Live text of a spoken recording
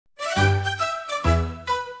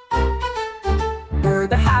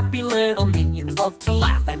the happy little minions love to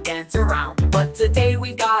laugh and dance around. But today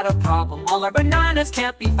we got a problem, all our bananas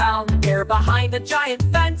can't be found. They're behind a giant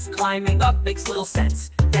fence, climbing up makes little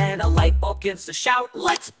sense. Then a light bulb gives a shout,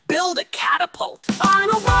 let's build a catapult. On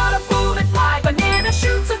a rod of boom and fly, banana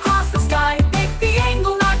shoots across the sky. Make the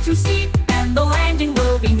angle not too steep, and the landing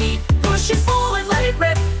will be neat. Push it full and let it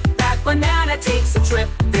rip, that banana takes a trip.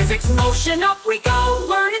 Physics motion, up we go,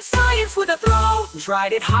 learning science with a throw.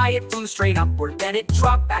 Tried it high, it flew straight upward, then it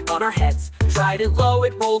dropped back on our heads. Tried it low,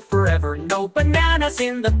 it rolled forever, no bananas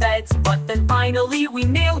in the beds. But then finally we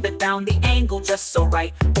nailed it, found the angle just so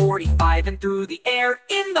right. 45 and through the air,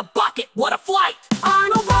 in the bucket, what a flight!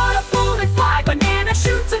 On a rod of boom and fly, banana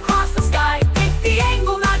shoots across the sky. Pick the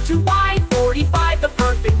angle not too wide, 45 the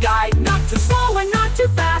perfect guide. Not too slow and not too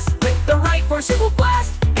fast, with the right force it will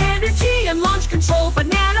blast. Energy and launch control,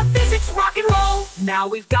 banana physics rock and roll. Now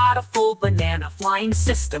we've got a full banana flying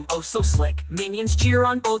system, oh so slick. Minions cheer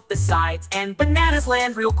on both the sides, and bananas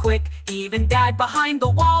land real quick. Even Dad behind the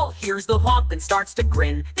wall hears the honk and starts to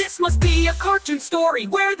grin. This must be a cartoon story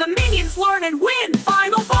where the minions learn and win.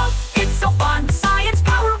 Final bump, it's so fun, science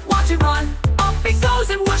power, watch it run. Up it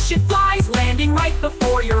goes and whoosh it flies, landing right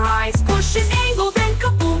before your eyes. Push an angle, then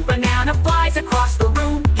kaboom, banana flies across the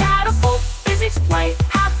room. Catapult, physics play,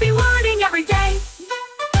 happy learning every day.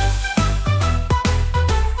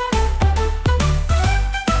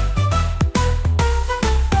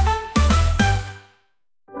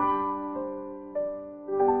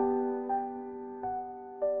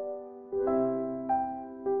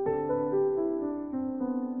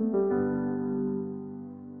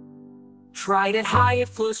 Tried it high, it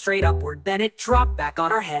flew straight upward, then it dropped back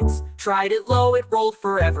on our heads. Tried it low, it rolled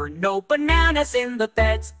forever, no bananas in the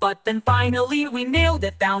beds. But then finally we nailed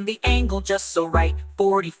it, found the angle just so right.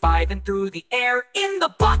 45 and through the air, in the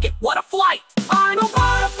bucket, what a flight! On a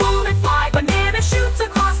rod of boom and fly, banana shoots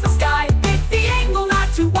across the sky. Pick the angle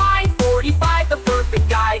not too wide, 45 the perfect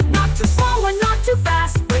guide. Not too slow and not too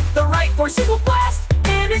fast, with the right force it will blast.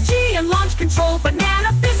 Energy and launch control,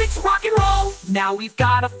 banana physics rock and roll. Now we've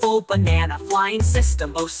got a full banana flying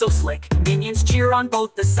system, oh so slick. Minions cheer on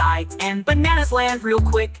both the sides, and bananas land real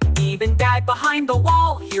quick. Even Dad behind the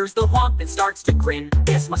wall hears the honk and starts to grin.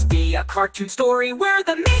 This must be a cartoon story where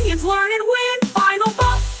the minions learn and win. Final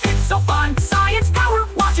bump, it's so fun, science power,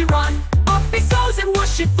 watch it run. Up it goes and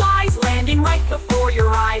whoosh it flies, landing right before your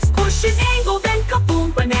eyes. Push an angle, then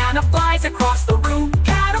kaboom, banana flies across the room.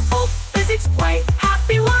 Catapult, physics play,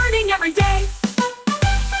 happy learning every day.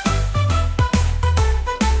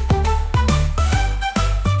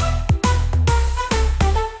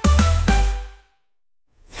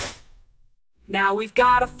 Now we've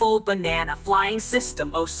got a full banana flying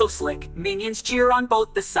system, oh so slick. Minions cheer on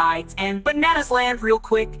both the sides, and bananas land real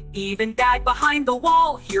quick. Even Dad behind the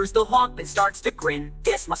wall hears the honk and starts to grin.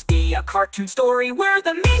 This must be a cartoon story where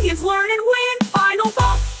the minions learn and win. Final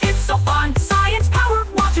bump, it's so fun, science power,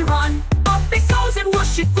 watch it run. Up it goes and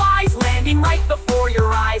whoosh it flies, landing right before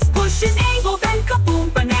your eyes. Push an angle, then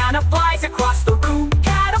kaboom, banana flies across the room.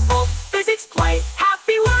 Catapult, physics play,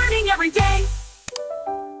 happy learning every day.